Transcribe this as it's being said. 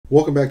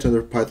Welcome back to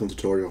another Python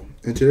tutorial.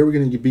 And today we're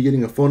going to be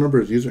getting a phone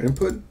number as user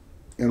input,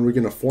 and we're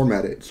going to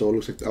format it so it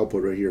looks like the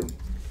output right here.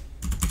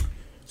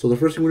 So the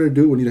first thing we're going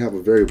to do, we need to have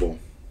a variable,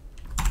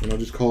 and I'll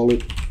just call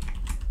it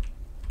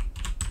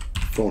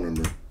phone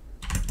number.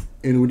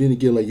 And we need to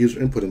get like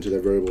user input into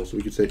that variable, so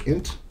we could say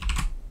int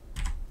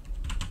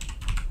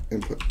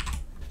input.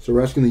 So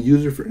we're asking the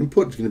user for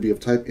input. It's going to be of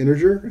type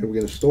integer, and we're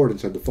going to store it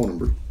inside the phone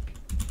number.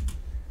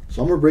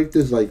 So I'm going to break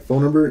this like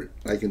phone number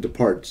like into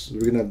parts. So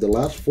we're going to have the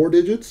last 4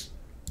 digits,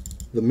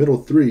 the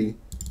middle 3,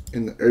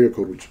 and the area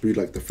code, which would be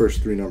like the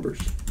first 3 numbers.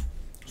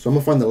 So I'm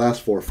going to find the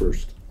last 4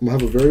 first. I'm going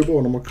to have a variable,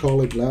 and I'm going to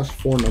call it last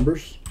 4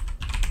 numbers.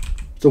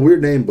 It's a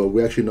weird name, but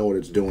we actually know what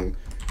it's doing.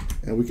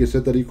 And we can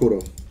set that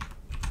equal to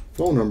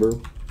phone number,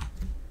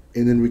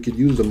 and then we could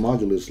use the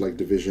modulus like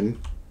division,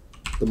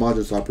 the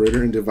modulus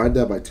operator, and divide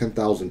that by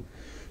 10,000.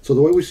 So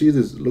the way we see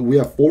this, look, we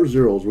have 4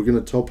 zeros. We're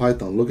going to tell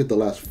Python, look at the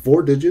last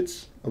 4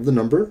 digits of the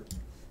number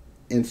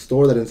and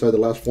store that inside the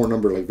last 4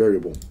 number like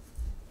variable.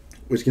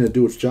 It's going to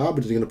do its job.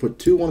 It's going to put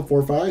 2, 1,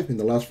 4, 5 in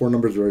the last 4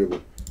 numbers variable,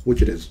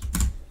 which it is.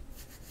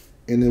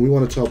 And then we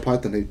want to tell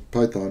Python, hey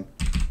Python,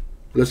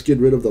 let's get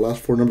rid of the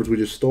last 4 numbers we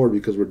just stored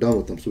because we're done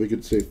with them. So we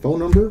could say phone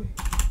number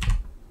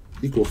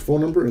equals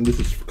phone number, and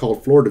this is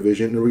called floor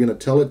division, and we're going to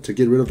tell it to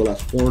get rid of the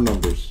last 4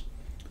 numbers.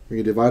 We're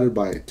going to divide it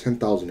by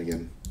 10,000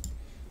 again.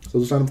 So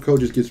this line of code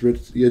just gets rid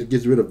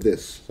of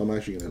this. So I'm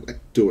actually going to like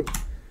do it.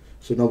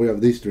 So now we have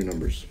these 3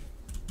 numbers.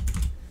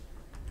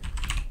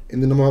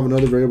 And then I'm going to have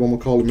another variable. I'm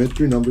going to call it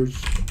mid3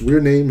 numbers.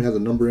 Weird name, has a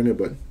number in it,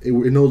 but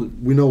we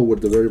know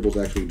what the variable is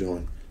actually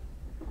doing.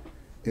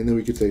 And then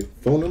we could say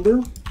phone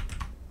number.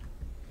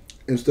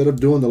 Instead of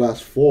doing the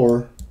last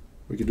 4,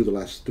 we could do the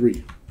last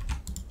 3.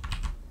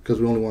 Because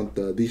we only want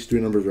these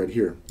 3 numbers right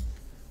here.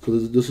 So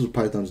this is what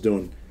Python's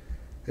doing.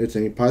 It's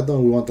saying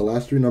Python, we want the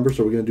last 3 numbers,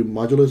 so we're going to do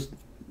modulus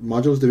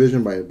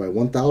division by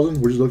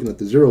 1,000. We're just looking at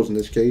the zeros in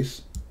this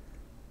case.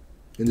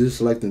 And this is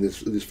selecting this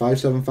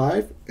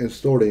 575 and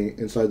storing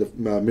inside the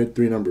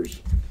mid3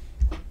 numbers.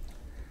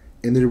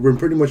 And then we're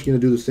pretty much going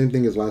to do the same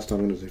thing as last time.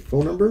 I'm going to say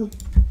phone number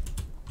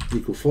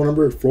equals phone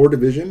number, floor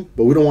division,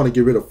 but we don't want to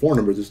get rid of 4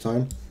 numbers this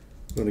time.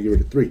 We're going to get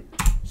rid of 3.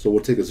 So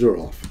we'll take a 0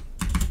 off.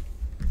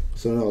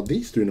 So now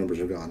these 3 numbers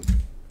are gone.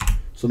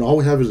 So now all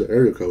we have is the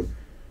area code.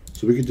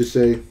 So we could just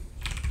say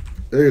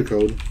area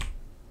code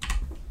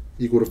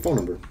equal to phone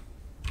number.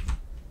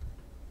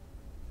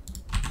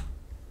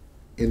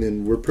 And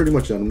then we're pretty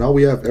much done. Now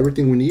we have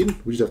everything we need.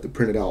 We just have to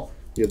print it out.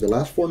 You have the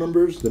last 4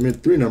 numbers, the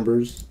mid 3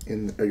 numbers,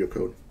 and the area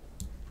code.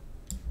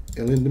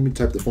 And let me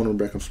type the phone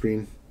number back on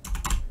screen.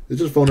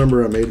 This is a phone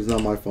number I made. It's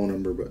not my phone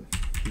number, but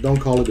don't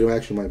call it. It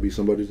actually might be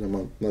somebody's.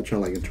 I'm not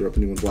trying to like interrupt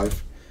anyone's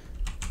life.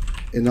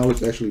 And now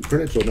it's actually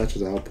printed, so it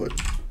matches the output.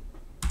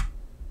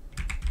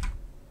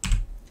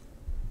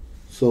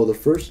 So the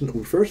first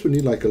we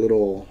need like a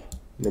little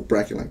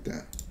bracket like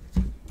that.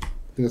 I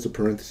think that's a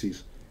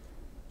parentheses.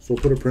 So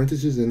we'll put a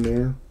parentheses in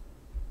there,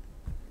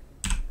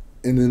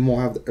 and then we'll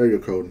have the area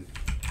code.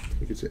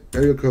 We could say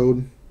area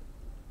code,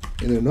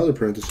 and then another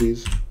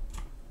parentheses.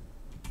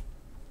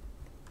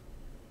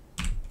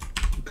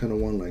 Kind of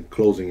one like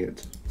closing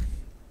it,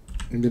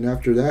 and then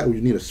after that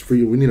we need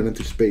an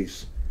empty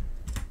space.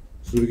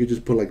 So we could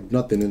just put like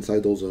nothing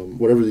inside those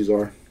whatever these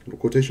are, little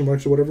quotation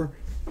marks or whatever.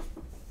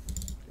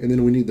 And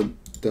then we need the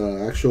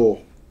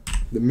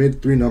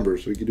mid 3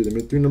 numbers. So we could do the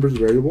mid 3 numbers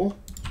variable,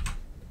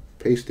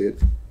 paste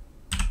it.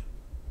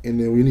 And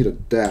then we need a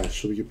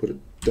dash, so we can put a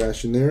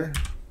dash in there.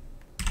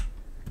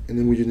 And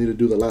then we just need to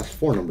do the last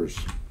 4 numbers.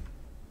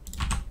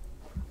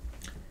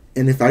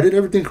 And if I did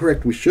everything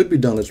correct, we should be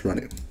done. Let's run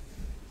it.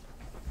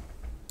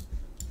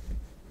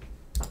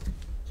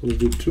 So let's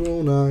do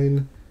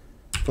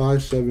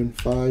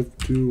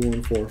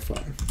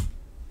 209.57.52145.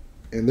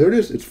 And there it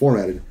is. It's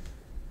formatted.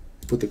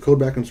 Put the code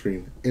back on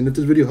screen. And if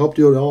this video helped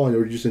you at all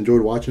or you just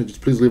enjoyed watching it,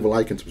 just please leave a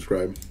like and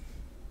subscribe.